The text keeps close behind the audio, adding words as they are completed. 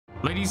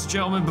Ladies and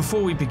gentlemen,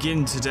 before we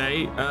begin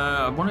today,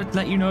 I want to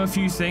let you know a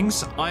few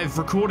things. I've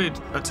recorded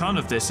a ton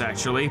of this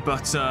actually,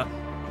 but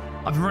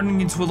I've been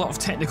running into a lot of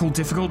technical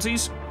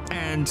difficulties,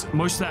 and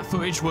most of that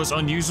footage was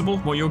unusable.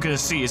 What you're going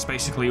to see is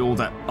basically all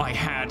that I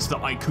had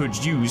that I could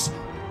use.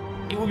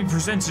 It will be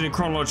presented in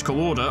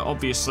chronological order,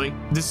 obviously.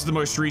 This is the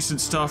most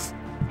recent stuff.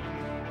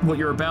 What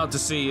you're about to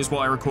see is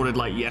what I recorded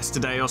like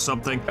yesterday or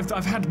something.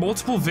 I've had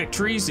multiple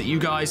victories that you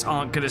guys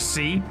aren't going to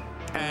see,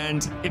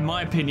 and in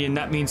my opinion,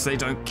 that means they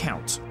don't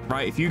count,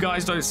 right? If you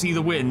guys don't see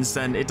the wins,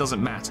 then it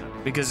doesn't matter,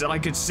 because I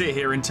could sit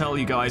here and tell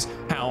you guys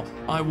how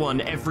I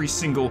won every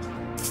single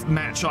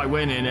match I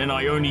went in and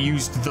I only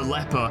used the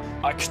leper.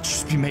 I could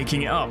just be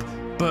making it up,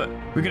 but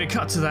we're going to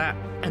cut to that,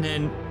 and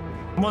then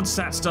once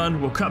that's done,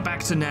 we'll cut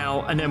back to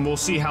now, and then we'll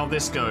see how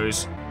this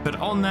goes. But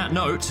on that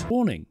note...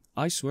 Warning,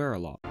 I swear a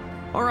lot.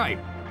 Alright,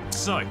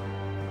 so...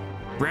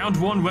 Round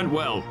 1 went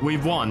well. We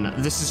won.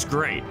 This is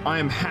great. I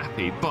am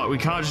happy, but we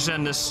can't just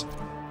end this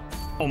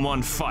on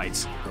one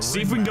fight.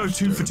 See if we can go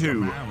 2 for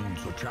 2.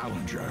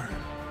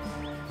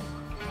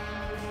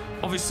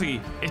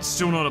 Obviously, it's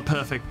still not a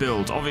perfect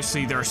build.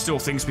 Obviously, there are still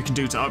things we can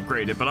do to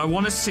upgrade it, but I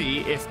want to see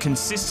if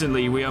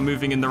consistently we are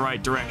moving in the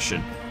right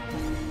direction.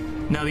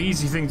 Now, the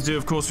easy thing to do,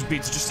 of course, would be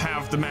to just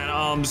have the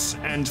man-at-arms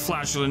and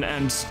Flagellant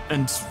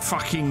and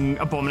fucking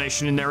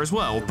Abomination in there as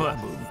well, but...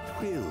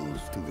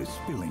 To the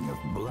spilling of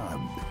blood.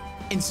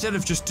 Instead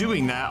of just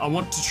doing that, I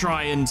want to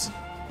try and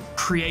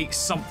create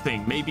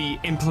something, maybe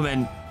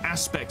implement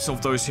aspects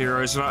of those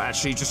heroes without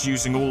actually just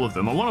using all of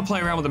them. I want to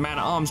play around with the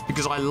man-at-arms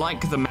because I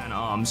like the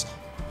man-at-arms.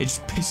 It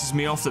just pisses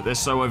me off that they're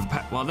so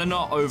overpowered. Well, they're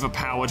not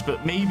overpowered,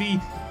 but maybe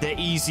they're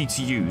easy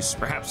to use.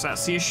 Perhaps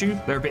that's the issue.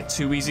 They're a bit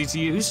too easy to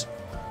use.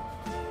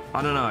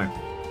 I don't know.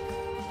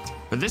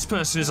 But this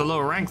person is a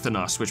lower rank than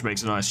us, which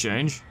makes a nice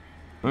change.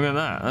 Look at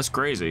that. That's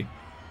crazy.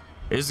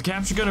 Is the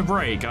capture going to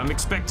break? I'm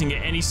expecting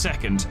it any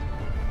second.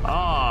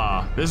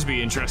 Ah, this will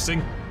be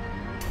interesting.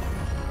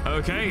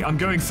 Okay, I'm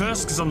going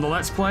first because I'm the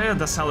Let's Player.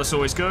 That's how this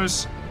always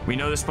goes. We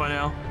know this by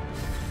now.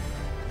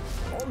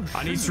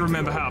 I need to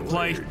remember how to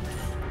play.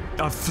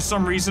 For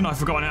some reason, I've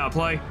forgotten how to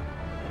play.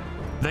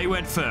 They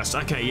went first.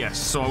 Okay, yes.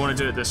 So I want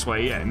to do it this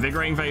way. Yeah,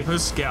 Invigorating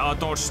Vapors. Get our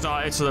dodge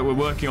started so that we're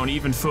working on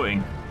even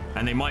footing.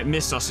 And they might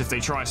miss us if they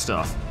try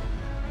stuff.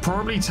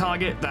 Probably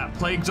target that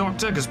Plague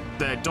Doctor because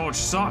their dodge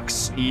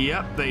sucks.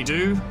 Yep, they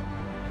do.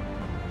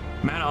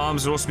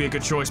 Man-at-Arms would also be a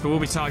good choice, but we'll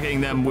be targeting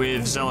them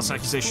with Zealous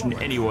Accusation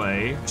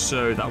anyway,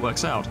 so that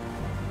works out.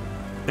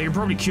 They can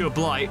probably cure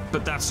Blight,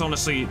 but that's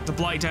honestly... The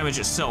Blight damage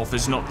itself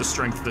is not the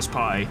strength of this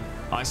pie.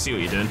 I see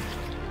what you're doing.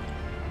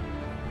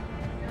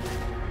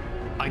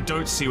 I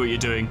don't see what you're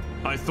doing.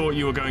 I thought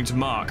you were going to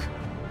mark.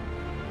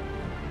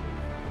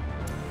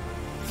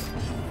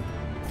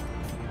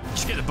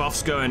 Just get the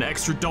buffs going.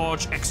 Extra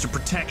dodge, extra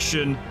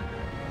protection.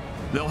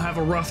 They'll have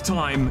a rough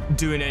time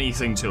doing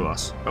anything to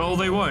us. Well,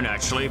 they won't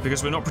actually,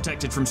 because we're not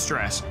protected from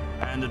stress.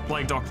 And the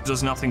Plague Doctor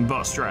does nothing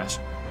but stress.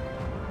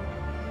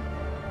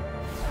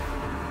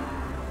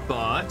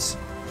 But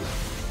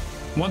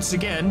once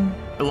again,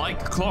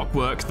 like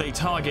clockwork, they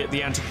target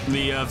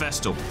the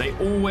Vestal. They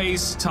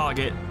always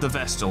target the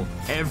Vestal.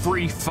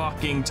 Every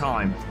fucking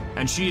time.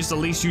 And she is the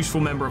least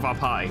useful member of our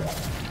pie.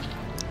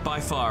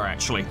 By far,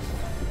 actually.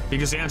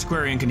 Because the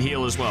Antiquarian can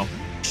heal as well.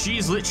 She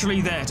is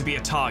literally there to be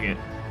a target.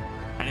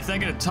 And if they're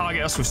going to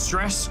target us with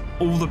stress,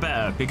 all the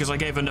better, because I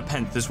gave her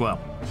Nepenthe as well.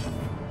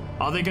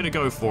 Are they going to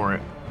go for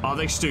it? Are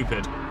they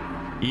stupid?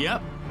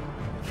 Yep.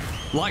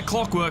 Like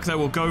clockwork, they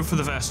will go for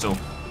the Vestal.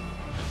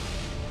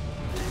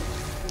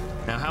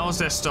 Now, how is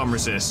their stun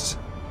resist?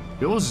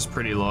 Yours is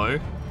pretty low.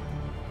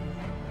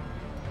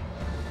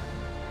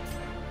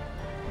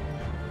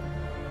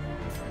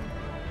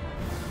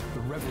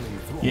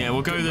 Yeah,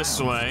 we'll go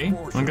this way.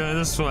 We'll go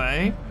this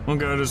way. We'll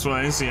go this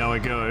way and see how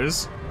it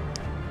goes.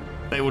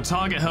 They will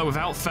target her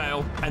without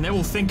fail, and they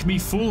will think me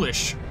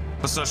foolish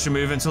for such a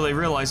move until they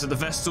realize that the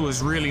Vestal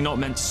is really not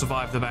meant to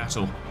survive the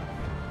battle.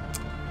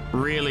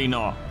 Really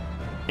not.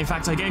 In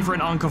fact, I gave her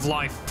an Unk of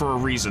Life for a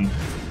reason.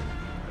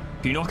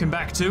 If you knock him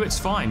back too, it's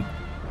fine.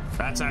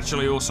 That's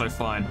actually also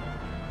fine.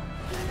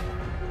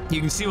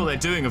 You can see what they're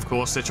doing, of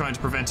course. They're trying to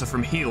prevent her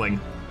from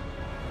healing.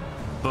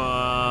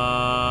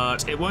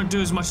 But it won't do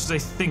as much as they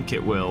think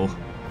it will.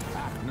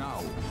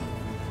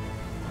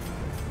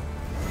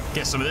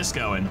 Get some of this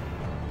going.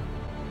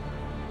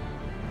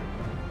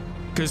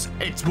 Because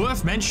it's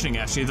worth mentioning,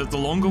 actually, that the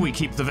longer we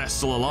keep the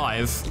Vestal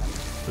alive,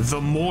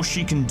 the more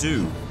she can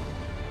do.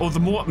 Or the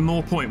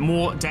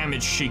more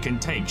damage she can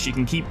take. She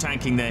can keep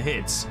tanking their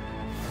hits.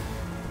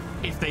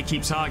 If they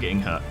keep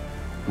targeting her.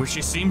 Which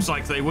it seems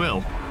like they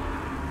will.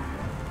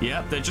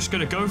 Yep, they're just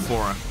going to go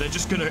for her. They're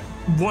just going to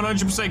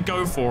 100%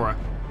 go for her.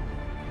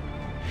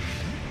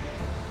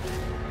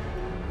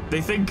 They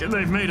think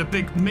they've made a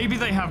big... Maybe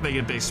they have made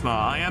a big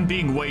smart. I am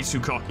being way too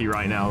cocky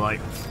right now, like...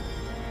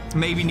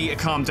 Maybe need to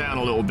calm down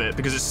a little bit,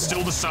 because it's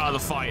still the start of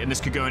the fight, and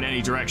this could go in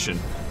any direction.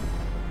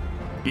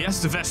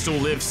 Yes, the Vestal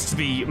lives to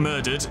be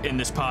murdered in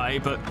this pie,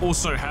 but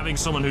also having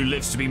someone who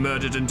lives to be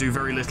murdered and do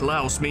very little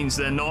else means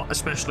they're not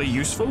especially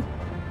useful.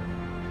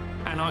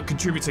 And aren't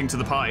contributing to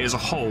the party as a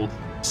whole,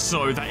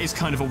 so that is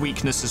kind of a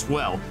weakness as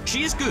well.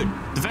 She is good.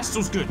 The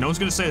Vestal's good. No one's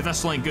going to say the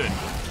Vestal ain't good.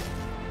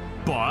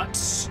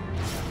 But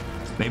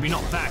maybe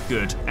not that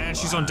good. And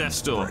she's on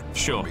death's door.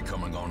 Sure.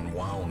 Becoming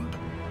unwound.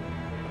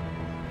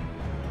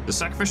 The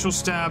sacrificial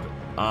stab.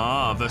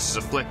 Ah, versus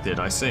afflicted.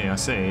 I see.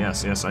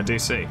 Yes, I do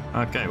see.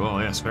 Okay,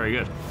 well, yes, very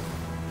good.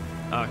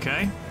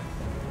 Okay.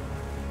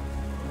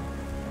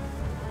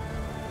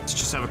 Let's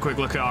just have a quick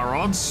look at our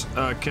odds.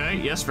 Okay,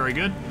 yes, very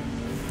good.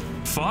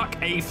 Fuck,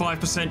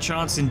 85%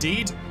 chance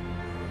indeed.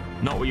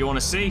 Not what you want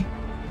to see.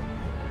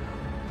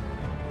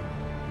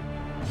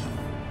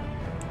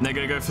 They're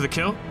gonna go for the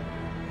kill?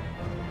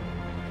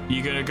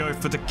 You gonna go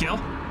for the kill?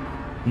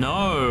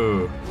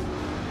 No.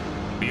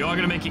 But you are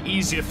gonna make it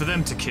easier for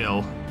them to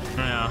kill.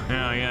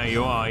 Yeah,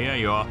 you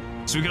are.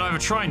 So we can either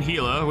try and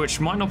heal her, which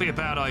might not be a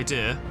bad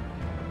idea,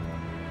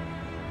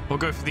 or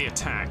go for the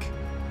attack.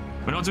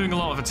 We're not doing a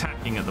lot of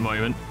attacking at the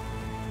moment.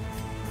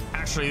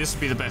 Actually, this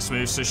would be the best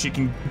move, so she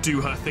can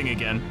do her thing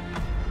again.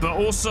 But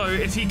also,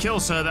 if he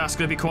kills her, that's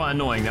going to be quite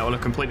annoying. That will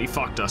have completely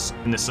fucked us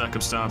in this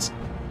circumstance.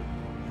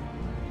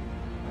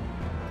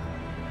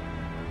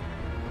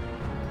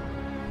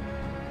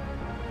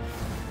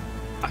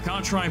 I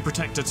can't try and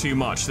protect her too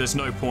much. There's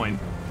no point.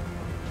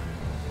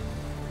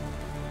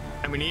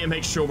 And we need to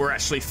make sure we're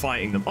actually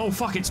fighting them. Oh,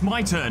 fuck, it's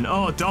my turn.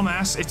 Oh,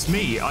 dumbass, it's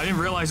me. I didn't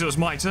realize it was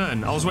my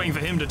turn. I was waiting for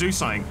him to do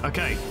something.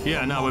 Okay,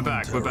 yeah, no, we're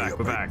back.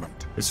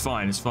 It's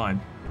fine.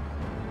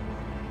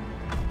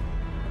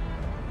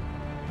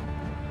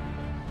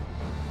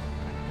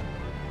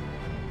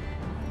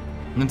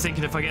 And I'm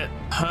thinking if I get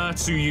her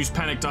to use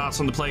Panic Darts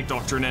on the Plague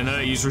Doctor and then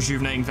her use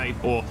Rejuvenating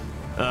Vape, or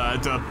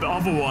the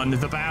other one,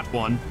 the bad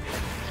one.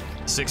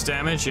 6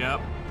 damage, yep.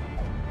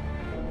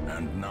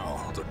 And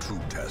now the true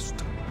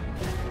test.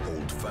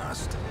 Hold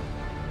fast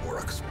or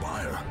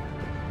expire.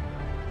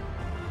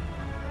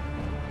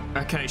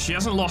 Okay, she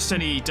hasn't lost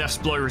any Death's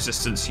Blow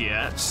resistance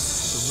yet.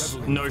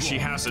 No, she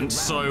hasn't,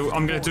 so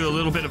I'm going to do a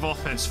little bit of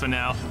offense for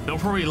now. They'll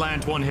probably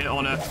land one hit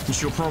on her, and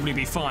she'll probably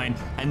be fine.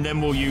 And then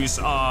we'll use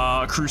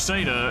our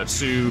Crusader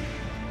to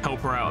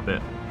help her out a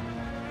bit.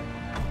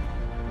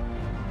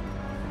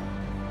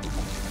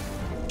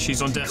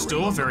 She's on Death's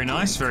Door. Very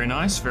nice. Are you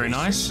going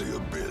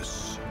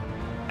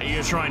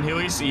to try and heal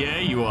us? Yeah,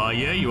 you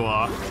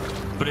are.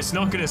 But it's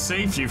not going to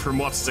save you from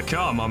what's to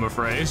come, I'm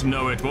afraid.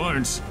 No, it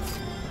won't.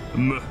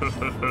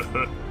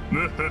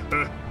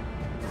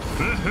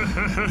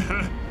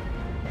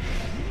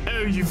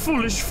 Oh, you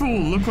foolish fool,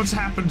 look what's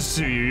happened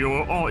to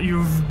you.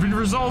 You've been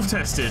resolve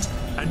tested,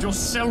 and you're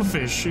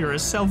selfish. You're a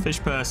selfish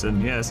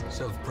person, yes.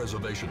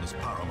 Self-preservation is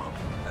paramount,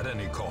 at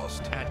any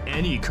cost. At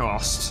any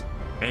cost.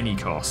 Any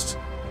cost.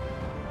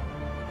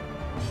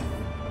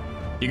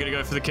 You gonna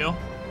go for the kill?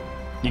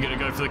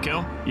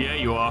 Yeah,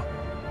 you are.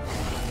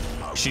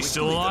 She's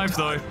still alive,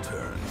 though.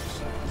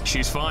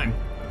 She's fine.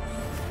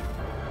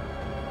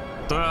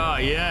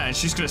 Yeah, and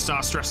she's gonna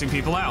start stressing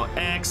people out.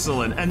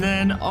 Excellent. And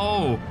then,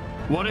 oh,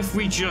 what if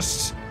we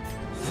just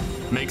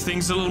make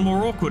things a little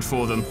more awkward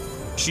for them?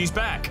 She's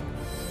back.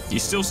 You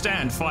still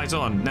stand, fight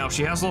on. Now,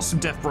 she has lost some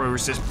Death Bro.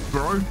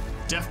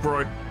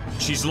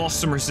 She's lost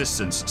some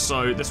resistance,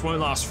 so this won't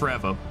last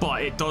forever,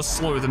 but it does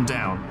slow them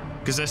down,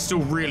 because they're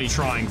still really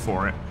trying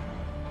for it.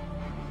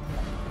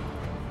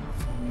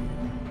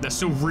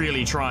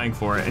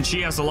 And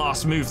she has the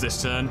last move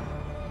this turn,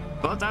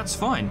 but that's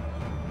fine.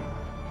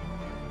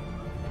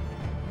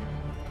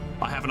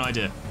 I have an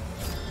idea.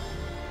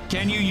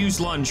 Can you use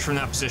lunge from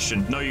that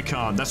position? No, you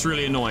can't. That's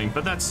really annoying,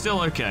 but that's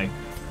still okay.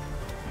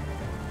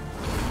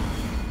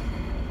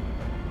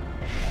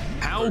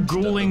 How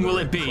galling will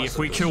it be if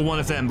we kill one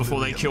of them before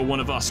they kill one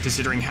of us,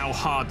 considering how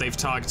hard they've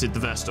targeted the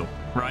Vestal,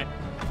 right?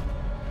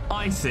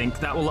 I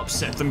think that will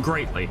upset them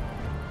greatly.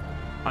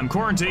 I'm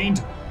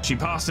quarantined. She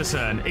passed her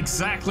turn.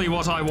 Exactly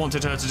what I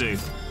wanted her to do.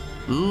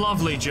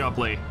 Lovely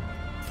jubbly.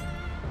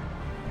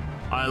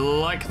 I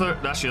like the...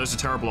 Actually, those are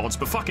terrible odds,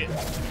 but fuck it.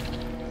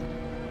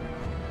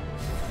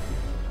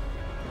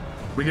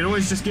 We can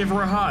always just give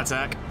her a heart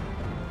attack.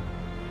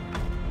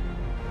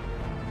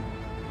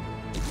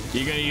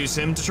 You gonna use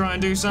him to try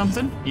and do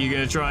something?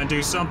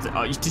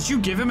 Did you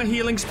give him a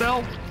healing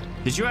spell?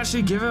 Did you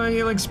actually give him a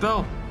healing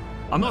spell?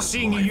 I'm not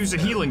seeing you use a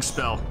healing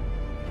spell.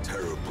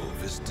 Terrible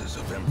vistas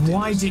of emptiness.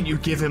 Why didn't you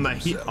give him a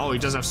Oh, he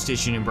does have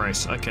Stygian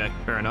Embrace. Okay,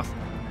 fair enough.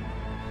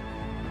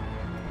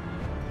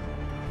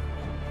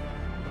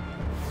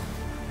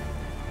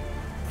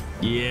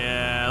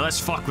 Yeah, let's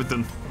fuck with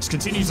them. Let's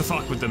continue to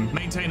fuck with them.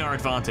 Maintain our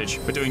advantage.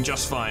 We're doing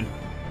just fine.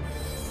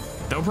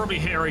 They'll probably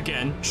hit her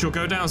again. She'll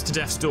go down to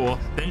Death's Door.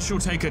 Then she'll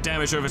take her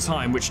damage over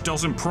time, which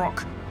doesn't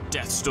proc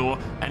Death's Door.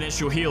 And then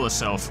she'll heal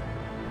herself,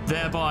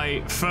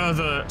 thereby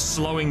further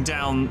slowing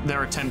down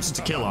their attempts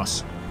to kill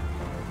us.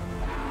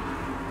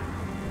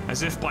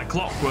 As if by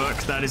clockwork,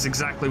 that is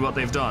exactly what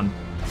they've done.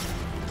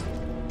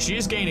 She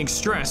is gaining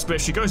stress, but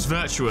if she goes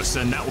Virtuous,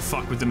 then that will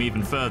fuck with them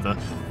even further.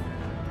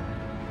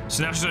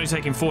 So now she's only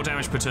taking 4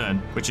 damage per turn,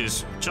 which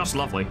is just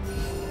lovely.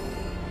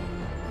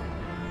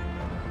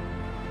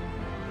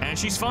 And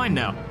she's fine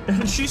now.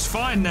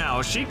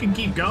 She can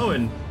keep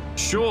going.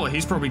 Sure,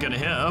 he's probably going to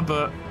hit her,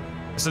 but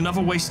it's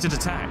another wasted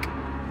attack.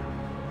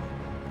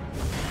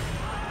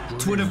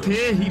 Twould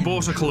appear he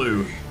bought a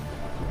clue.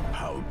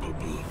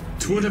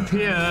 Twould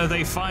appear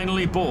they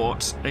finally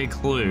bought a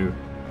clue.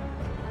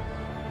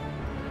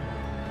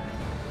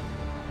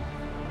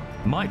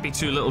 Might be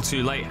too little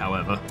too late,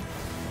 however.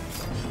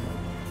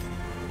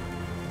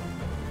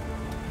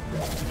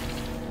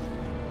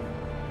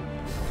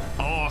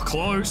 Oh,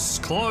 close,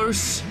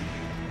 close.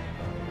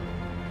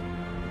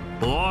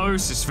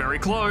 Close, it's very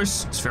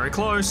close. It's very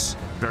close.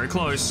 Very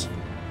close.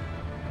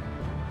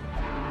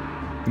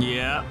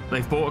 Yeah,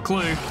 they've bought a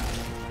clue.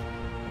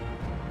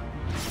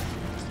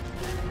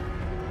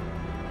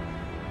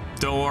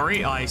 Don't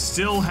worry, I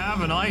still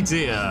have an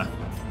idea.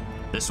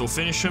 This will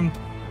finish him.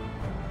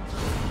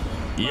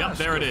 Yep,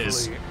 there it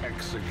is.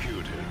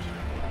 Executed.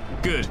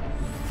 Good.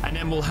 And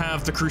then we'll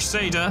have the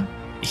Crusader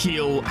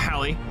heal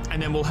Hallie,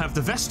 and then we'll have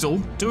the Vestal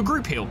do a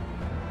group heal.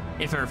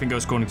 If everything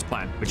goes according to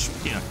plan, which,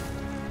 you know,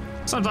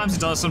 sometimes it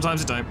does,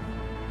 sometimes it don't.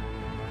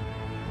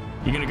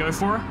 You gonna go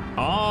for her?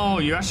 Oh,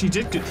 you actually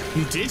did.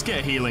 You did get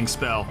a healing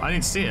spell. I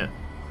didn't see it.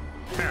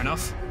 Fair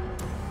enough.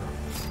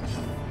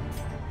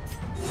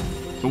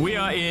 But we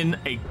are in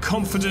a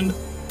confident,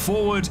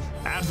 forward,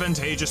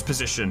 advantageous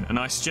position, and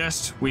I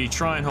suggest we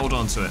try and hold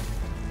on to it.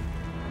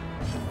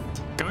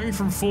 Going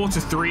from 4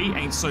 to 3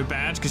 ain't so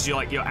bad because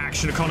your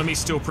action economy is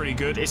still pretty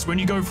good. It's when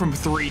you go from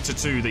 3 to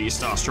 2 that you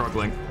start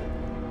struggling.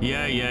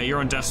 Yeah, you're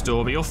on death's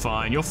door, but you're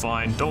fine. You're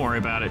fine. Don't worry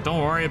about it.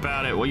 Don't worry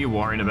about it. What are you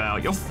worrying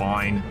about? You're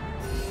fine.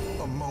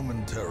 A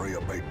momentary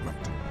abatement.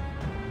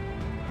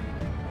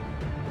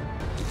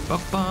 I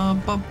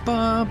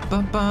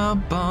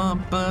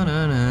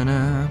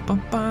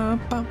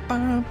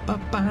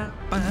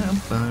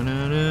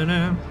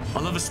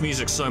love this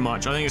music so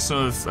much. I think it's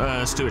some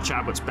of Stuart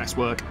Chadwick's best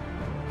work.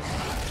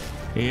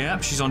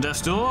 Yep, she's on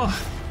death's door.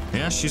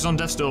 Yes, she's on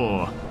death's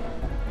door.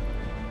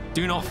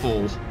 Do not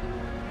fall.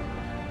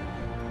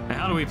 Now,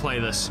 how do we play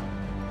this?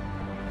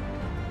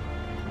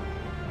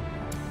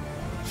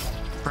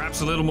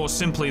 Perhaps a little more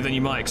simply than you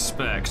might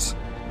expect.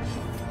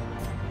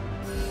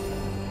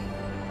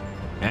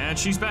 And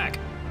she's back.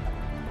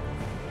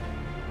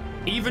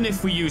 Even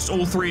if we used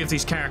all 3 of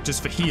these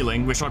characters for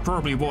healing, which I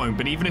probably won't,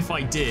 but even if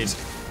I did,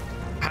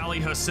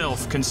 Hallie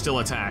herself can still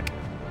attack.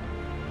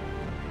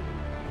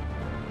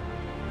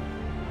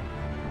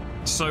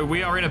 So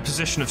we are in a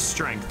position of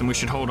strength and we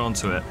should hold on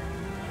to it.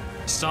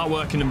 Start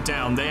working them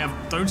down. They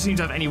don't seem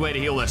to have any way to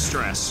heal their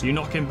stress. You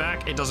knock him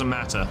back, it doesn't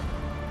matter.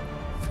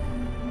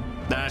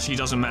 That actually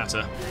doesn't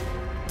matter.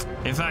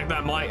 In fact,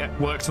 that might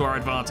work to our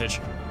advantage.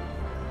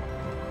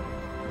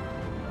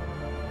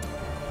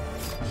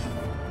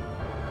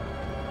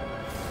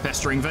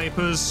 Pestering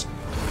vapors.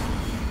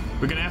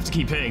 We're gonna have to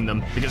keep hitting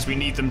them because we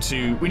need them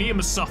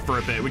to suffer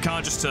a bit. We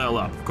can't just turtle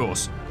up, of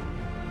course.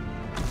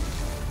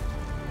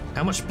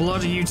 How much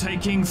blood are you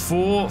taking?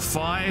 4,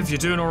 5, you're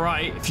doing all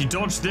right. If you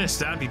dodge this,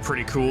 that'd be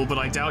pretty cool, but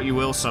I doubt you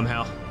will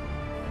somehow.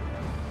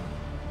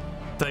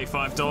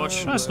 35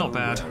 dodge, that's not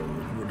bad.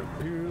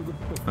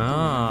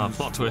 Ah,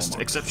 plot twist,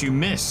 except you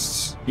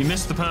missed. You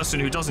missed the person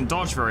who doesn't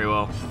dodge very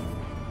well.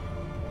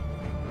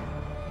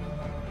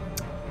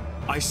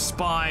 I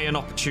spy an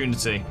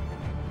opportunity.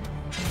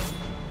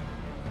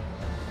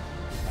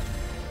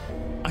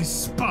 I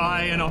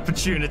spy an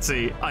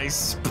opportunity. I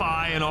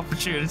spy an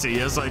opportunity.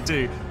 Yes, I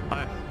do.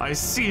 I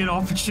see an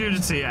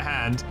opportunity at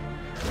hand.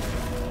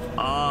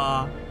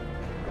 Well,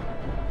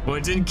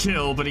 it didn't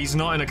kill, but he's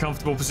not in a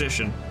comfortable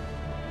position.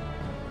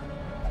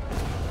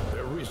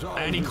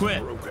 And he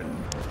quit.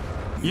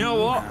 You know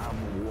what?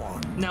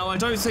 Now, I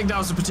don't think that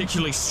was a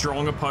particularly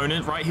strong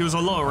opponent, right? He was a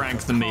lower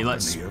rank than me.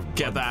 Let's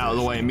get that out of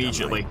the way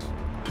immediately.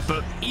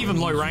 But even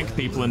low-rank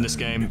people in this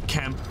game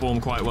can perform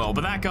quite well.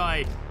 But that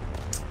guy,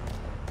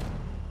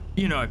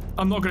 you know,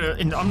 I'm not gonna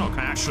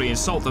actually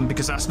insult them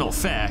because that's not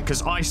fair.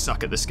 Because I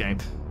suck at this game.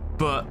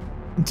 But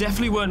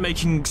definitely weren't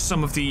making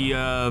some of the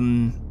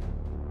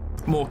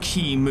more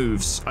key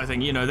moves. I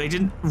think, you know, they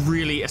didn't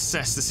really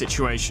assess the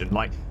situation.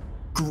 Like,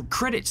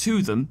 credit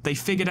to them, they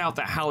figured out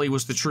that Hallie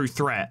was the true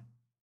threat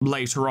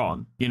later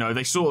on. You know,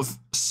 they sort of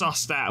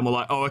sussed that and were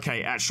like, oh,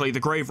 okay, actually, the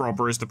grave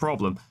robber is the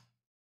problem.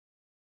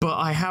 But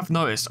I have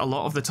noticed a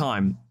lot of the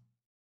time,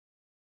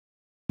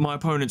 my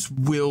opponents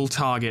will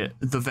target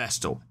the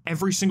Vestal.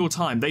 Every single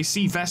time they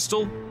see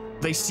Vestal,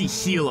 they see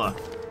Healer.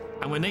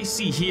 And when they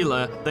see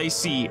Healer, they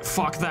see,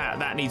 fuck that,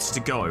 that needs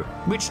to go.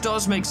 Which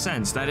does make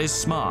sense. That is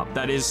smart.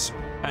 That is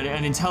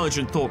an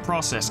intelligent thought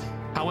process.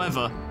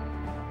 However,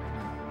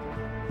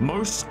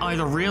 most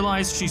either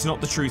realize she's not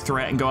the true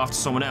threat and go after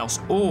someone else,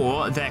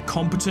 or they're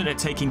competent at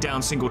taking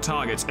down single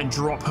targets and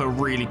drop her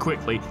really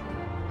quickly.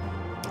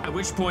 At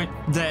which point,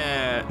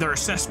 their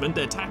assessment,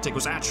 their tactic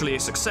was actually a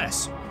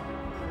success.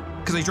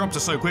 Because they dropped her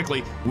so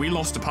quickly, we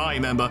lost a party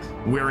member,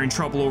 we're in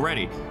trouble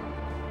already.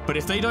 But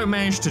if they don't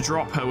manage to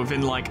drop her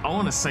within, like, I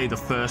want to say the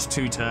first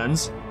 2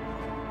 turns,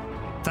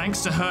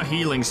 thanks to her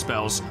healing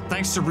spells,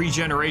 thanks to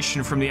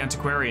regeneration from the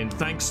Antiquarian,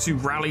 thanks to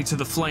Rally to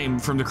the Flame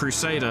from the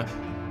Crusader,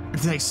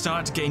 they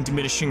start to gain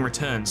diminishing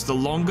returns. The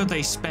longer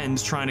they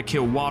spend trying to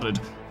kill Wadded,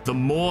 the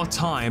more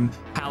time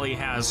Hallie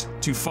has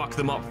to fuck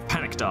them up with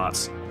panic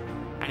darts.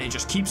 And it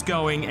just keeps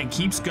going and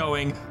keeps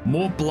going,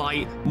 more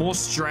blight, more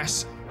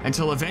stress,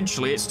 until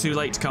eventually it's too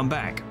late to come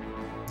back.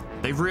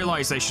 They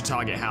realize they should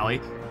target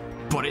Hallie,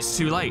 but it's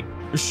too late.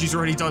 She's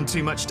already done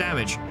too much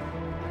damage.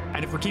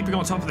 And if we're keeping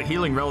on top of the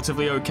healing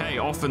relatively okay,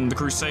 often the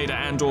Crusader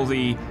and or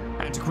the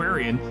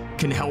Antiquarian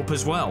can help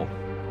as well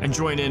and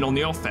join in on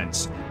the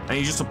offense. And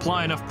you just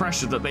apply enough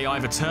pressure that they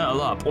either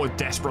turtle up or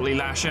desperately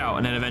lash out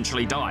and then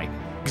eventually die,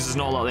 because there's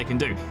not a lot they can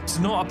do. It's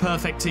not a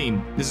perfect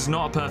team. This is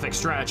not a perfect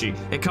strategy.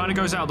 It kind of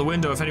goes out the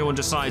window if anyone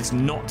decides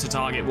not to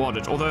target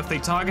Waddard. Although if they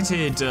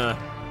targeted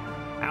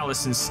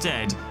Alice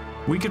instead,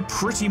 we could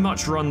pretty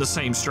much run the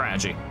same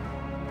strategy.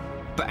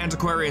 But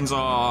Antiquarians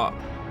are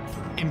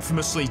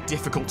infamously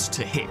difficult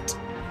to hit,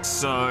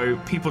 so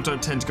people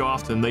don't tend to go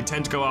after them. They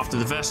tend to go after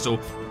the Vestal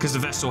because the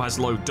Vestal has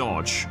low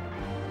dodge.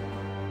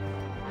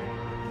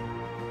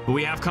 But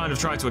we have kind of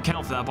tried to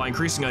account for that by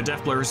increasing her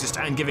death blow resist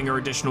and giving her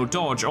additional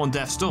dodge on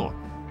Death's Door.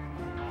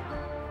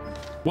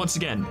 Once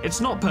again,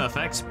 it's not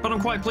perfect, but I'm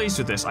quite pleased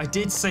with this. I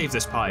did save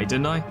this party,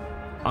 didn't I?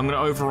 I'm going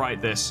to overwrite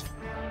this.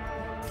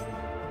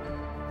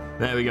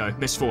 There we go,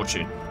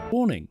 misfortune.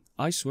 Warning,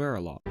 I swear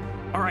a lot.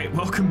 Alright,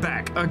 welcome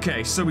back.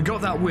 Okay, so we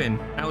got that win.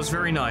 That was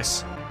very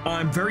nice.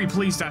 I'm very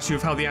pleased actually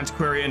with how the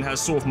Antiquarian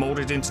has sort of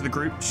molded into the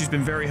group. She's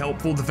been very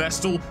helpful. The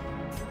Vestal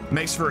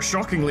makes for a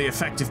shockingly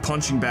effective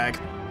punching bag.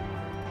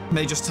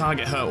 They just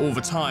target her all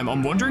the time.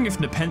 I'm wondering if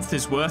Nepenthe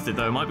is worth it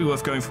though. It might be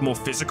worth going for more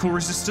physical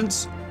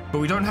resistance, but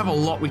we don't have a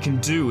lot we can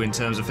do in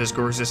terms of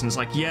physical resistance.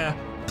 Like, yeah,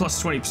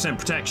 plus 20%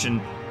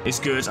 protection is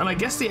good, and I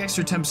guess the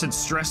extra 10%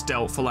 stress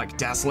dealt for like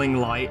Dazzling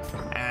Light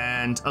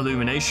and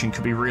Illumination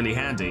could be really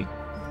handy.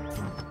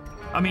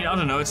 I mean, I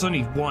don't know, it's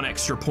only one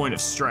extra point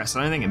of stress.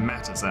 I don't think it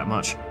matters that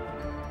much.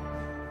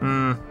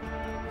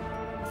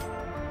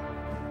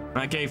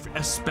 I gave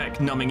Espec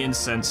Numbing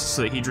Incense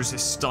so that he'd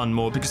resist stun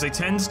more, because they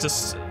tend to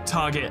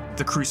target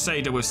the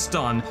Crusader with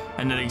stun,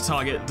 and then they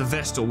target the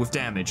Vestal with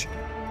damage.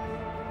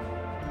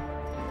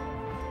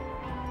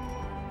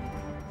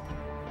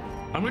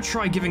 I'm going to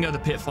try giving her the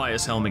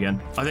Pitfighter's Helm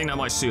again. I think that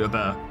might suit her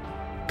better.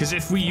 Because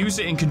if we use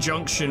it in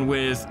conjunction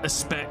with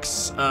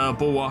Espec's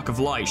Bulwark of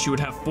Light, she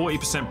would have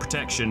 40%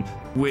 protection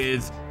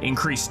with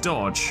increased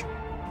dodge.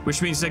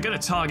 Which means they're going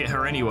to target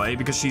her anyway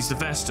because she's the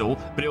Vestal,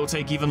 but it will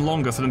take even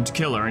longer for them to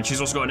kill her, and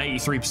she's also got an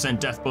 83%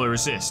 death blow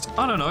resist.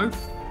 I don't know.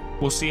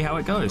 We'll see how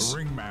it goes. The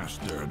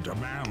Ringmaster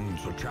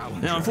demands a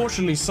challenge. Now,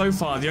 unfortunately, so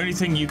far, the only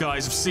thing you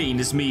guys have seen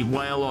is me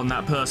wail on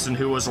that person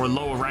who was a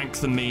lower rank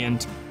than me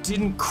and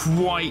didn't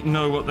quite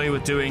know what they were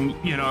doing.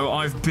 You know,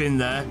 I've been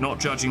there, not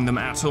judging them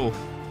at all.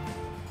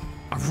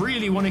 I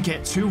really want to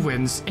get 2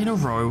 wins in a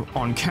row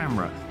on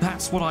camera.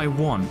 That's what I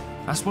want.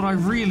 That's what I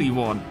really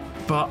want.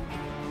 But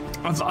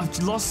I've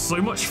lost so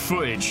much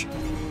footage.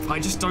 I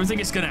just don't think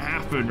it's going to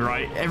happen,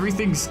 right?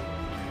 Everything's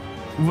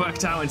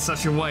worked out in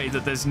such a way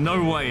that there's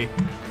no way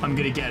I'm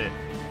going to get it.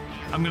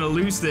 I'm going to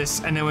lose this,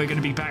 and then we're going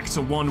to be back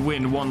to 1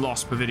 win, 1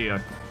 loss per video.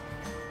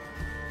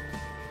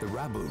 The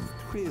rabble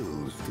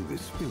thrills to the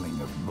spilling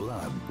of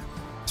blood.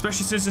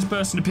 Especially since this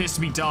person appears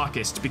to be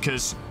darkest,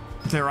 because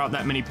there aren't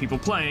that many people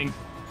playing.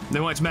 They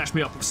wanted to match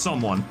me up with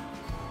someone.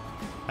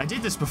 I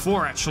did this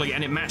before, actually,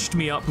 and it matched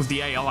me up with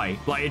the AI.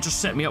 Like, it just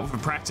set me up with a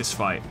practice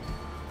fight.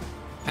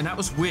 And that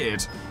was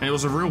weird, and it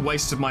was a real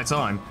waste of my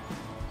time.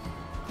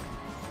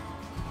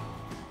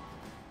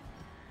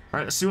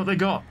 Alright, let's see what they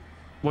got.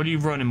 What are you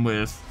running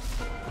with?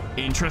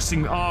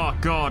 Interesting. Oh,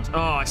 God. Oh,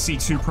 I see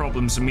 2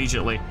 problems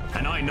immediately.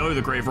 And I know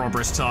the Grave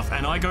Robber is tough,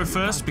 and I go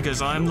first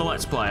because I'm the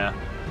Let's Player.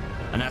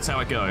 And that's how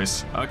it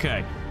goes.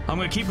 Okay. I'm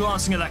going to keep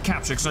glancing at that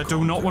capture because I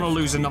do not want to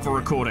lose another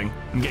recording.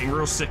 I'm getting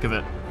real sick of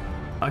it.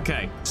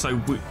 Okay,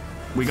 so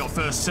we got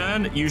first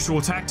turn,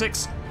 usual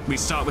tactics. We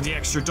start with the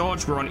extra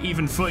dodge. We're on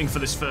even footing for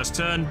this first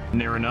turn.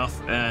 Near enough.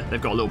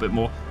 They've got a little bit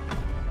more.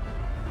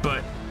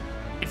 But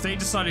if they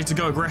decided to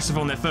go aggressive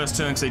on their first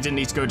turn because they didn't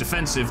need to go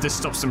defensive, this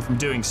stops them from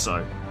doing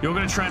so. You're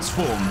going to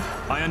transform.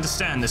 I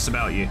understand this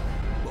about you.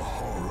 The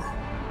horror.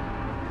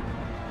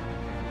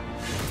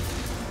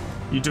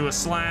 You do a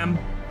slam.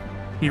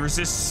 He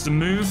resists the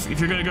move. If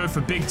you're going to go for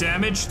big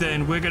damage,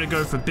 then we're going to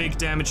go for big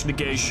damage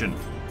negation.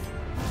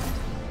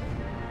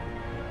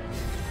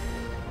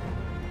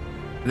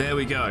 There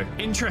we go.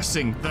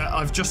 Interesting that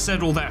I've just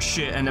said all that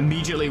shit and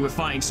immediately we're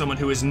fighting someone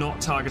who is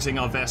not targeting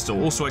our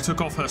Vestal. Also, I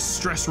took off her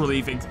stress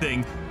relieving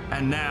thing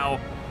and now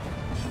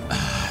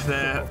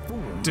they're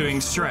doing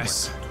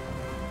stress.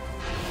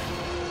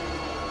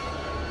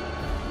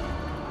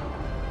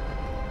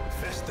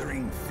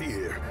 Festering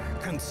fear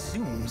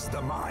consumes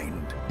the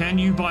mind. Can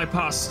you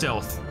bypass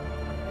stealth?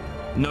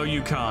 No,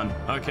 you can't.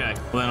 Okay,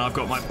 well then I've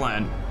got my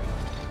plan.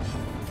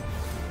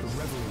 The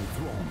reveling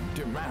throng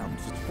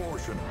demands its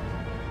portion.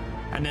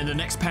 And then the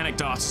next panic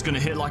dart is going to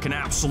hit like an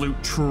absolute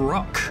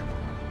truck.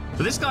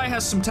 But this guy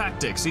has some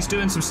tactics. He's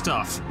doing some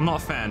stuff. I'm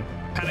not a fan.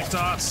 Panic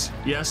darts,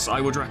 yes,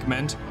 I would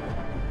recommend.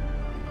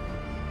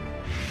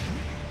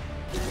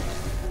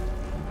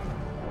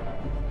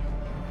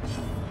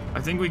 I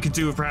think we could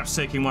do with perhaps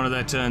taking one of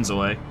their turns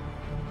away.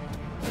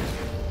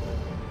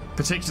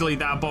 Particularly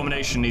that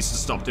Abomination needs to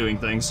stop doing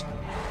things.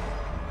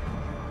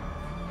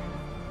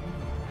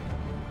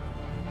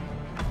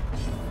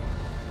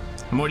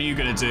 And what are you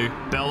gonna do?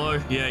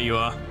 Bellow? Yeah, you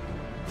are.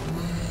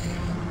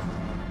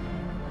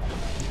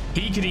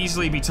 He could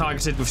easily be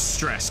targeted with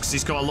stress because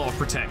he's got a lot of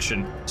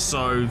protection.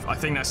 So I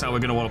think that's how we're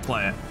gonna want to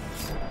play it.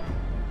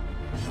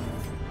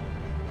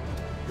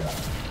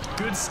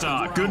 Good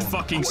start. Good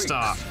fucking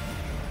start.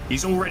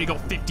 He's already got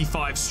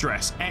 55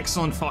 stress.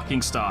 Excellent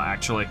fucking start,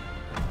 actually.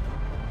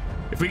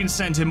 If we can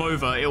send him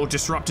over, it'll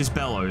disrupt his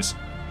bellows.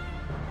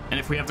 And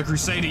if we have the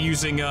Crusader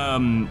using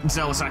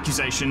Zealous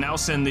Accusation, that'll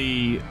send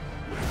the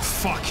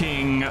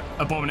fucking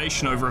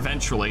Abomination over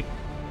eventually.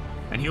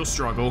 And he'll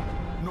struggle.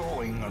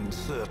 Gnawing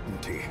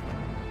uncertainty.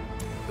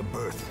 The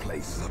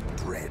birthplace of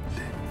dread.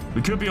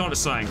 We could be onto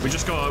something. We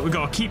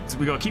gotta keep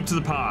to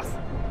the path.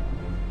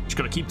 Just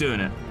gotta keep doing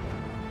it.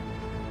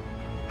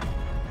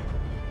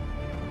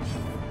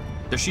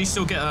 Does she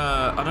still get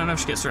I don't know if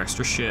she gets her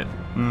extra shit.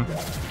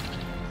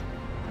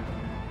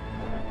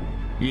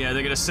 Yeah,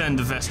 they're gonna send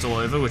the Vestal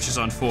over, which is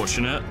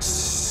unfortunate.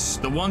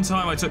 The one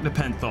time I took the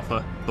Penth off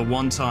her. The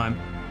one time.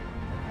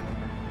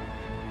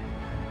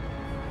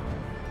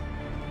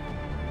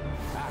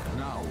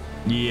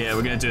 Yeah,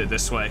 we're gonna do it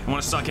this way. I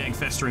want to start getting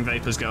Festering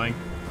Vapors going.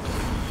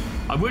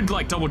 I would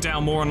like double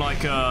down more on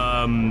like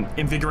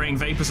Invigorating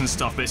Vapors and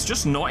stuff, but it's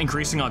just not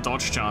increasing our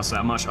dodge chance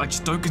that much. I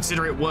just don't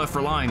consider it worth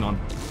relying on.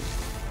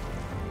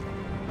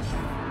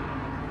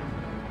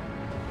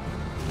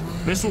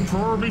 This will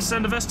probably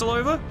send a Vestal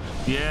over?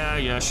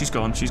 Yeah, she's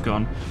gone,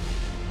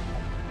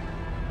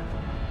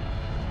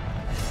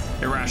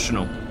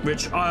 Irrational,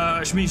 which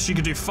means she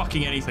could do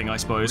fucking anything, I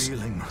suppose.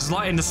 It's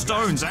like in the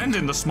stones and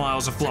in the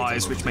smiles of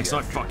flies, which makes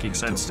no fucking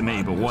sense to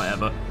me, but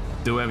whatever.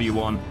 Do whatever you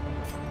want.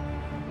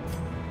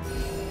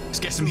 Let's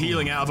get some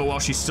healing out of her while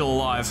she's still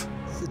alive.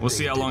 We'll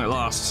see how long it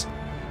lasts.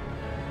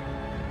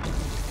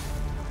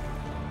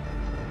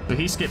 So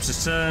he skips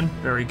his turn,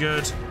 very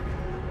good.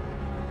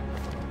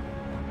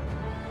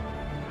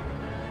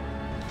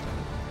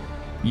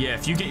 Yeah,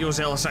 if you get your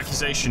Zealous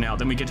Accusation out,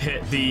 then we could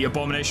hit the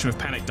Abomination with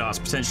Panic Darts,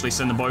 potentially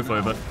send them both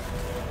over.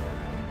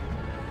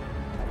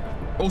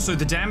 Also,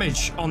 the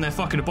damage on their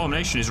fucking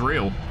Abomination is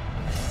real.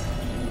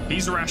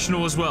 He's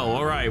irrational as well.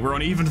 All right, we're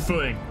on even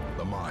footing.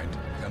 The mind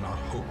cannot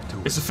hope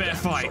to It's a fair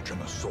fight. such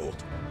an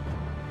assault.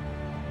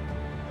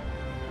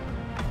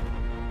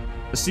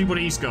 Let's see what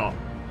he's got.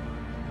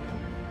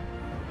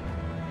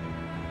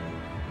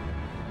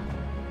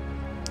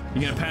 You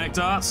gonna Panic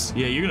Darts?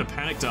 Yeah, you're gonna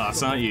Panic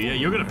Darts, aren't you? Yeah,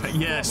 you're gonna.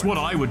 Yeah, it's what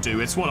I would do.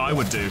 It's what I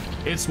would do.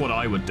 It's what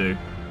I would do.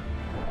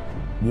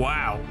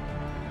 Wow.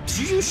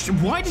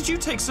 Why did you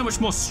take so much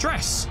more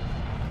stress?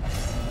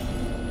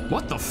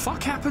 What the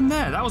fuck happened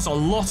there? That was a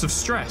lot of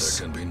stress.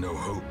 There can be no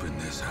hope in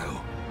this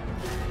hell.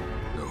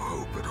 No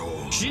hope at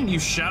all. She didn't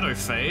use Shadow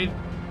Fade.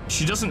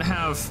 She doesn't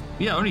have.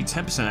 Yeah, only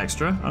 10%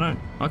 extra. I don't.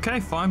 Okay,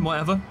 fine,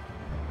 whatever.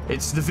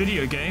 It's the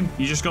video game.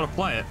 You just gotta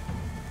play it.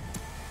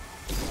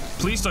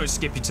 Please don't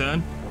skip your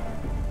turn.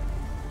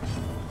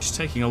 She's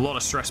taking a lot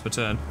of stress per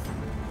turn.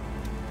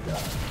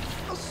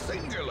 A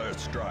singular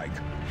strike.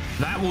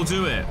 That will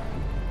do it.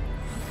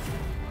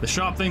 The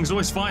sharp things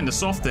always find the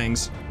soft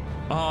things.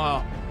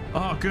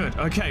 Oh, good.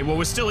 Okay, well,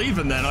 we're still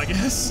even then, I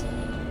guess.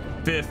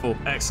 Fearful.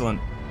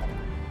 Excellent.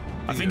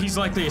 I think he's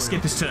likely to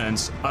skip his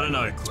turns. I don't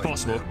know. It's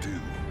possible.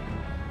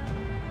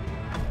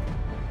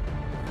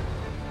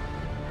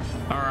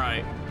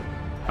 Alright.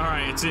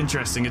 Alright, it's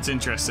interesting. It's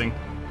interesting.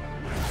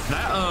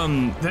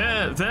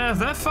 That,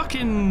 their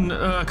fucking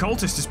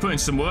cultist is putting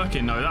some work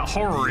in, though. That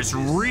horror is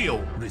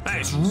real. That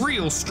is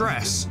real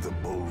stress.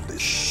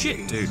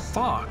 Shit, dude.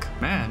 Fuck,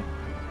 man.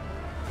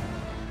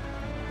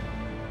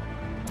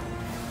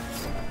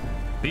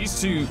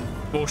 These two,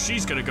 well,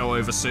 she's gonna go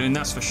over soon,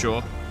 that's for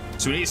sure.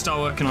 So we need to start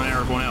working on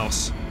everyone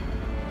else.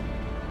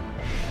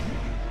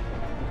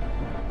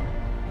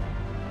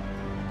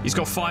 He's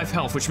got 5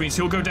 health, which means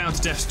he'll go down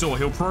to Death's Door.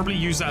 He'll probably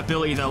use that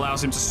ability that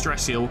allows him to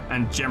stress heal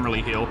and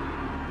generally heal.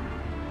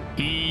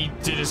 He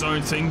did his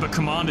own thing, but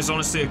Command is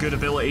honestly a good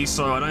ability,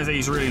 so I don't think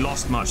he's really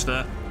lost much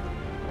there.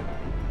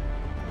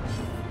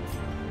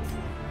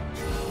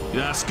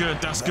 Yeah, that's good,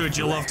 that's good.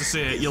 You'll love to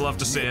see it, you'll love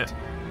to see it.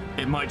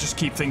 It might just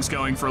keep things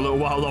going for a little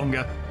while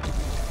longer.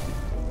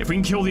 If we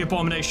can kill the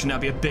Abomination,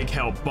 that'd be a big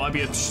help, but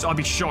I'd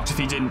be shocked if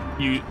he didn't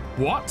use...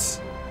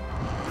 What?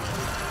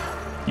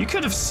 You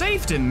could have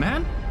saved him,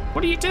 man.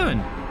 What are you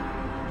doing?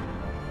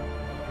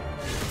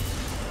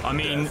 I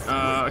mean,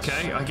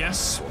 okay, I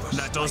guess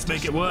that does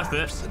make it worth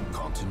it.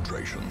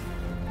 Concentration.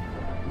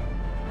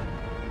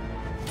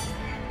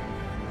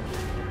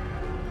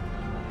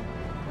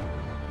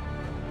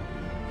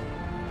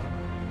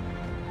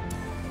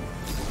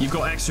 You've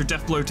got extra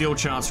death blow deal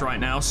chance right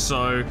now,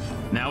 so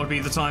now would be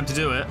the time to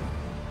do it.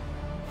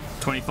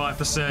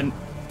 25%,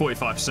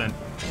 45%.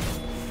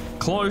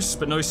 Close,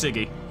 but no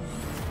Siggy.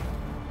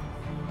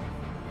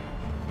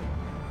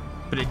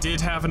 But it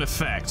did have an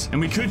effect. And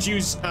we could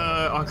use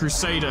our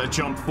Crusader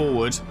jump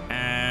forward,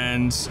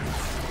 and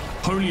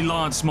Holy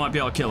Lance might be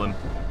able to kill him.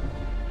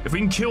 If we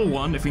can kill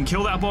one, if we can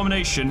kill that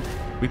Abomination,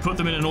 We put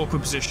them in an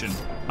awkward position.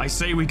 I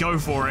say we go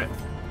for it.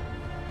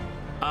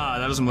 Ah,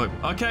 that doesn't work.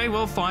 Okay,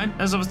 well, fine.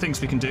 There's other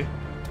things we can do.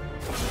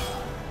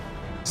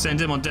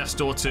 Send him on death's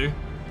door too.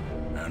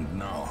 And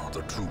now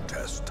the true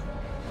test.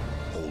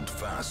 Hold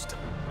fast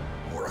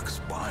or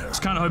expire. I was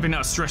kind of hoping that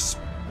would stress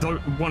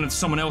wanted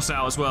someone else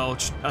out as well.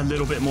 Just a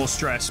little bit more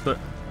stress, but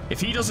if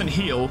he doesn't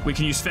heal, we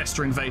can use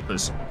festering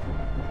vapors.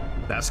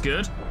 That's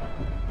good.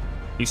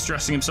 He's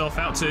stressing himself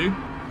out too.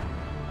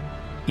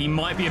 He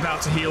might be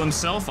about to heal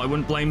himself. I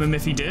wouldn't blame him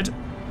if he did.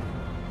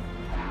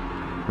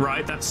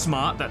 Right, that's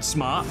smart. That's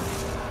smart.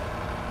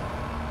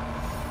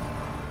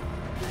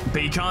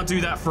 But he can't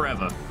do that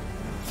forever.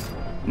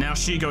 Now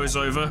she goes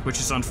over, which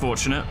is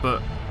unfortunate,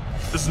 but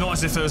it's not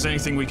as if there was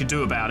anything we could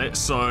do about it,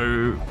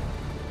 so...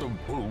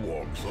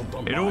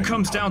 It all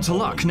comes down to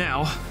luck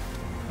now.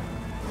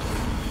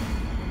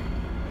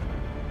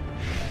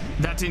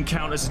 That didn't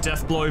count as a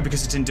death blow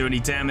because it didn't do any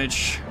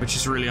damage, which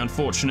is really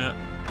unfortunate.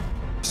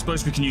 I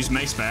suppose we can use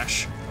Mace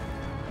Bash.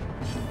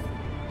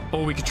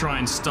 Or we could try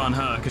and stun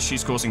her because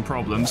she's causing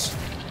problems.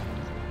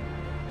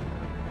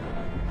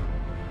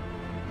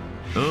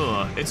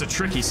 Ugh, it's a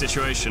tricky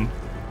situation.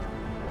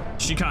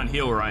 She can't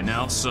heal right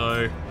now,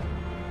 so...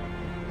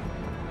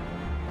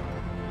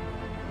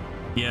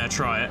 Yeah,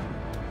 try it.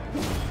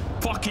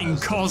 Fucking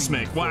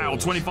cosmic. Wow,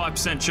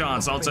 25%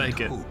 chance. I'll take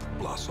it.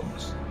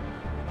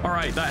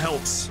 Alright, that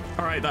helps.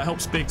 Alright, that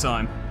helps big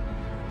time.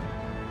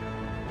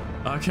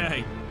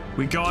 Okay,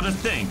 we gotta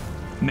think.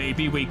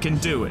 Maybe we can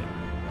do it.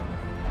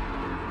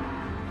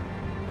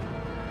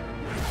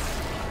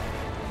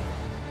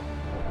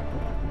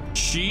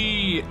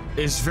 She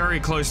is very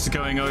close to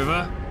going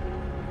over.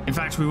 In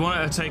fact, we want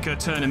her to take her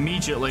turn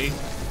immediately.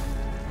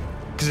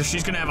 Because if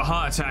she's going to have a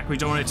heart attack, we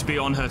don't want it to be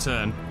on her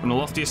turn. From the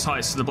loftiest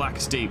heights to the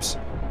blackest deeps.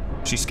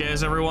 She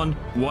scares everyone,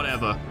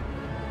 whatever.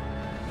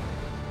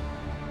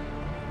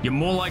 You're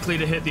more likely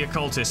to hit the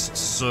occultists,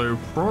 so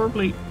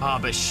probably... Ah,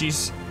 but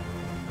she's...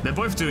 They're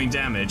both doing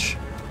damage.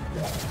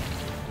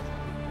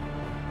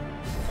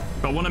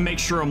 But I want to make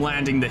sure I'm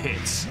landing the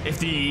hits. If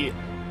the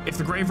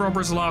Grave Robber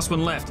is the last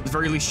one left, at the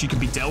very least she can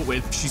be dealt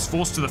with. If she's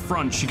forced to the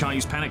front, she can't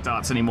use panic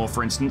darts anymore,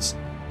 for instance.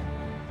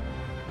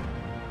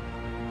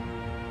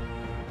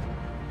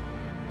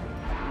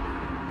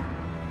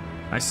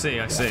 I see,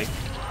 I see.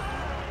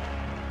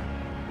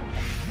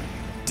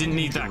 Didn't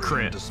need that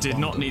crit. Did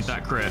not need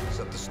that crit.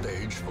 Set the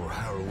stage for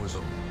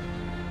heroism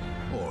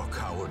or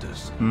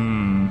cowardice.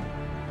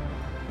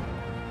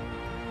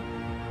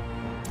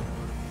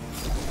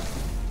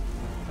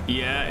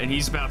 Yeah, and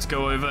he's about to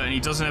go over, and he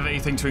doesn't have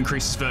anything to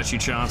increase his virtue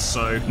chance,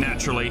 so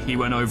naturally he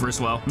went over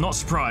as well. Not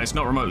surprised,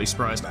 not remotely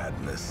surprised.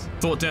 Madness.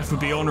 Thought death would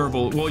be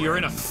honorable. Well, you're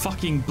in a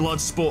fucking blood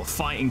sport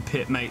fighting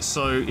pit, mate,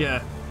 so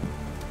yeah.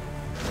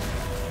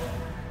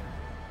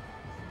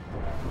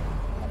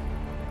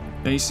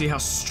 Now you see how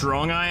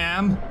strong I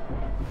am?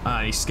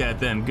 Ah, he scared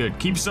them. Good.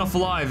 Keep yourself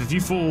alive. If you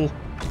fall...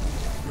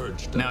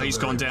 Now he's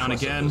gone down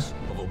again.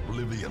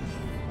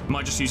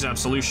 Might just use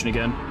Absolution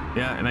again.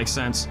 Yeah, it makes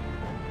sense.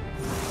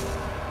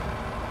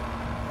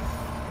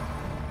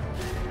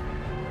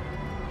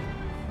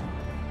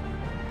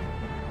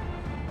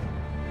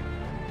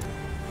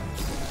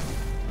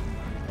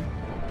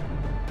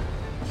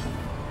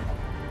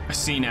 I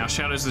see now.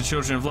 Shadows of the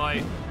Children of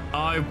Light.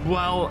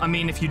 Well, I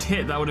mean, if you'd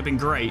hit, that would have been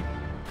great.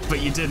 But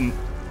you didn't,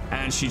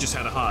 and she just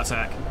had a heart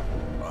attack.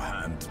 A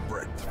hand's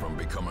breadth from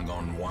becoming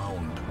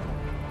unwound.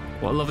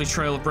 What a lovely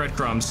trail of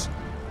breadcrumbs.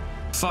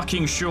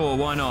 Fucking sure,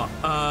 why not?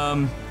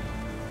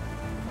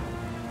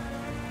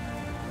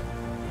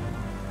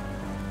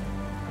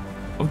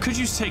 Or could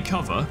you take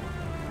cover?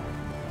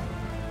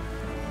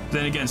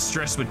 Then again,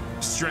 stress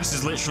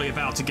is literally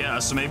about to get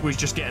us, so maybe we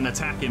just get an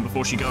attack in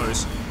before she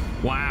goes.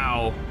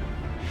 Wow.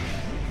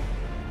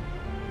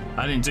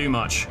 I didn't do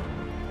much.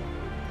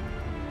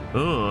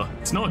 Ugh,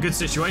 it's not a good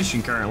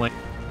situation currently.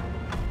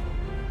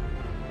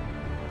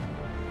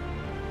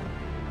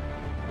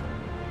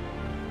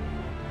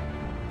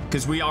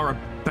 Because we are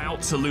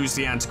about to lose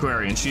the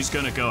Antiquarian. She's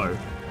gonna go.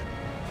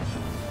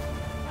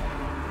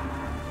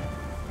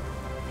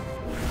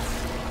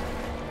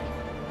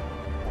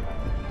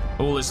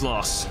 All is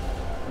lost.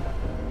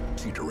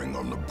 Teetering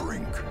on the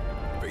brink,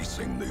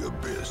 facing the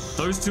abyss.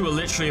 Those two are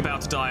literally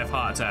about to die of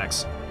heart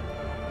attacks.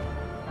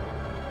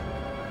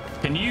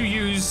 Can you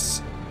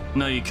use...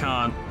 No, you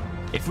can't.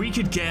 If we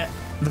could get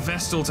the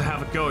Vestal to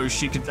have a go,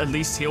 she could at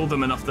least heal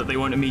them enough that they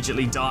won't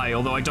immediately die,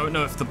 although I don't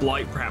know if the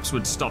Blight perhaps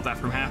would stop that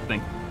from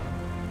happening.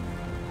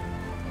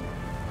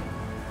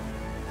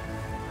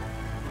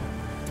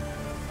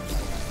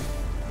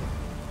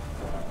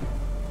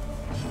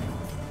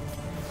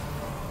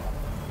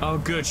 Oh,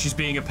 good, she's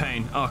being a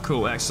pain. Oh,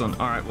 cool, excellent.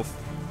 All right, well...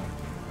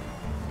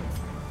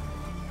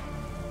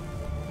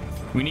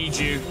 We need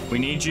you. We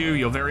need you.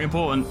 You're very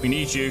important. We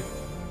need you.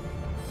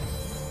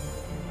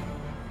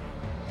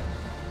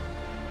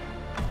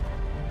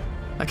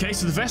 Okay,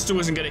 so the Vestal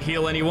isn't going to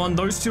heal anyone.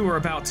 Those two are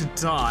about to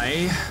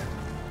die.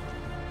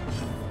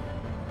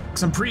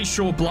 Because I'm pretty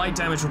sure Blight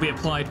damage will be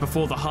applied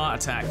before the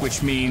heart attack,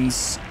 which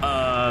means...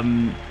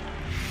 How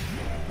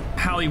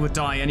Hallie would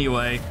die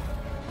anyway.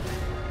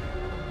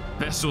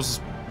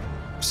 Vestal's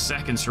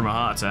seconds from a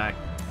heart attack.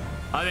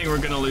 I think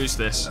we're gonna lose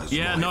this.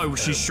 Yeah, no,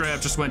 she straight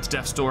up just went to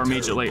death's door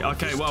immediately.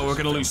 Okay, well, we're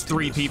gonna lose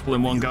 3 people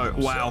in one go.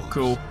 Wow,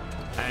 cool.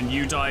 And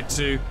you died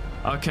too.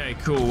 Okay,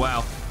 cool,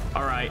 wow.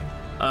 All right,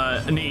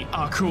 neat.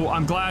 Oh, cool,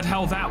 I'm glad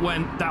how that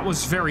went. That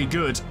was very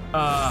good.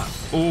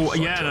 Oh,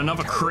 yeah, and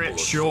another crit,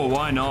 sure,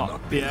 why not?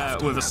 Yeah,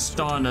 with a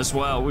stun as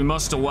well. We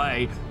must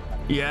away.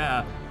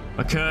 Yeah,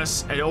 a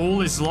curse, and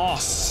all is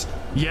lost.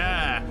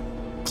 Yeah,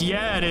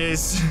 yeah, it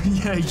is.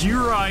 Yeah,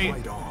 you're right.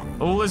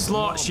 All is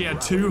lost. She had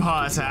 2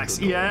 heart attacks.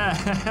 Yeah.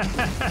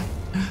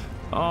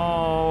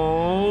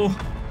 Oh.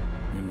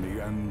 In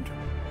the end,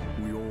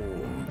 we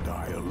all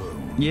die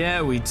alone.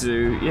 Yeah, we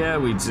do. Yeah,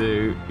 we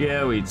do.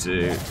 Yeah, we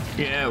do.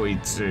 Yeah, we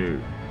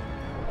do.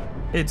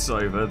 It's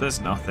over.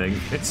 There's nothing.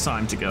 It's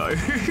time to go.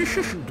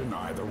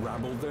 Deny the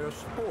rabble their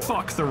sport.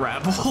 Fuck the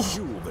rabble.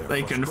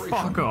 They can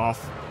fuck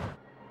off.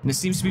 And there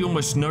seems to be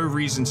almost no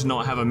reason to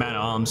not have a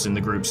man-at-arms in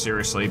the group,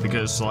 seriously,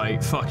 because,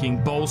 like,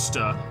 fucking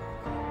Bolster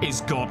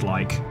is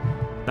godlike.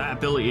 That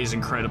ability is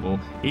incredible.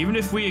 Even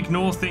if we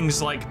ignore things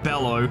like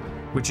Bellow,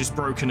 which is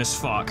broken as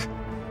fuck,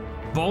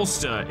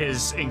 Bolster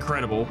is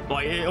incredible.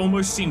 Like, it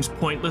almost seems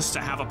pointless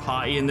to have a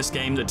party in this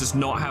game that does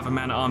not have a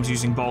man-at-arms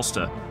using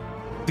Bolster,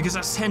 because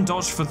that's 10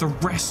 dodge for the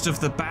rest of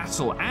the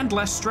battle, and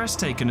less stress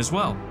taken as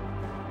well.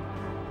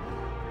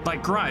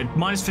 Like, granted,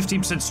 minus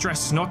 15%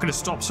 stress is not going to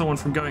stop someone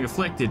from going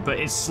afflicted, but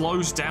it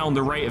slows down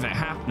the rate of it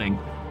happening,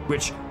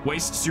 which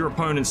wastes your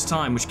opponent's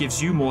time, which gives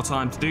you more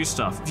time to do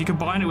stuff. If you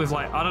combine it with,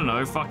 like, I don't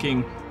know,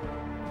 fucking,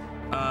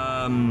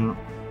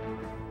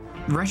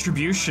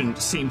 Retribution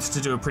seems to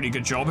do a pretty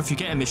good job. If you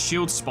get him his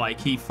shield spike,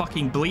 he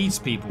fucking bleeds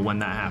people when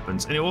that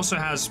happens. And it also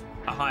has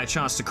a higher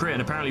chance to crit,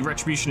 and apparently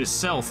Retribution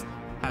itself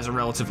has a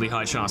relatively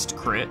high chance to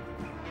crit.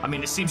 I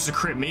mean, it seems to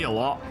crit me a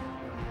lot.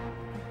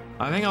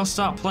 I think I'll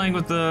start playing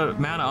with the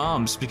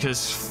man-at-arms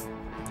because,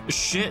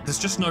 shit, there's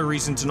just no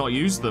reason to not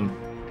use them.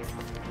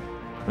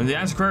 And the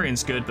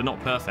Antiquarian's good, but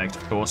not perfect,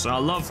 of course. And I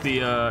love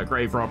the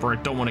Grave Robber. I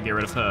don't want to get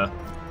rid of her.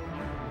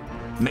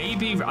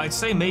 Maybe, I'd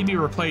say maybe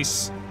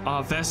replace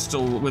our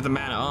Vestal with a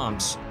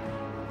man-at-arms.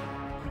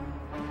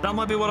 That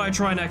might be what I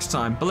try next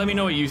time, but let me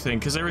know what you think,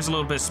 because there is a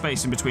little bit of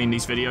space in between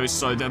these videos,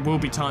 so there will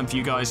be time for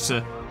you guys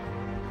to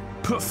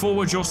put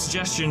forward your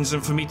suggestions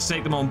and for me to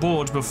take them on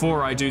board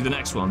before I do the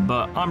next one.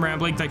 But I'm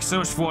rambling. Thank you so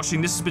much for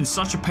watching. This has been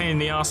such a pain in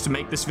the ass to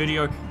make this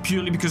video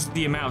purely because of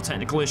the amount of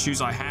technical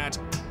issues I had.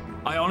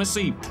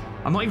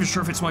 I'm not even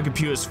sure if it's my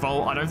computer's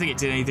fault. I don't think it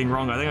did anything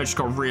wrong. I think I just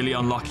got really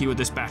unlucky with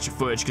this batch of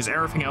footage because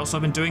everything else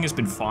I've been doing has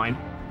been fine.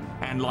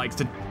 And like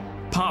the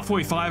part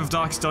 45 of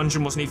Darkest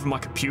Dungeon wasn't even my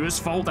computer's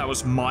fault. That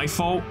was my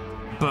fault.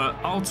 But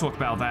I'll talk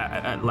about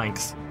that at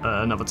length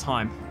another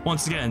time.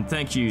 Once again,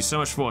 thank you so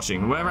much for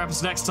watching. Whatever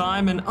happens next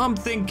time, and I'm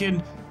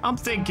thinking,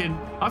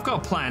 I've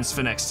got plans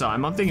for next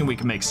time. I'm thinking we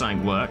can make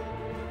something work.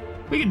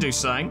 We can do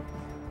something.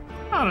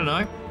 I don't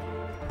know.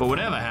 But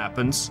whatever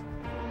happens,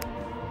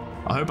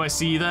 I hope I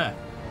see you there.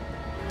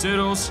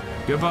 Toodles,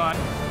 goodbye.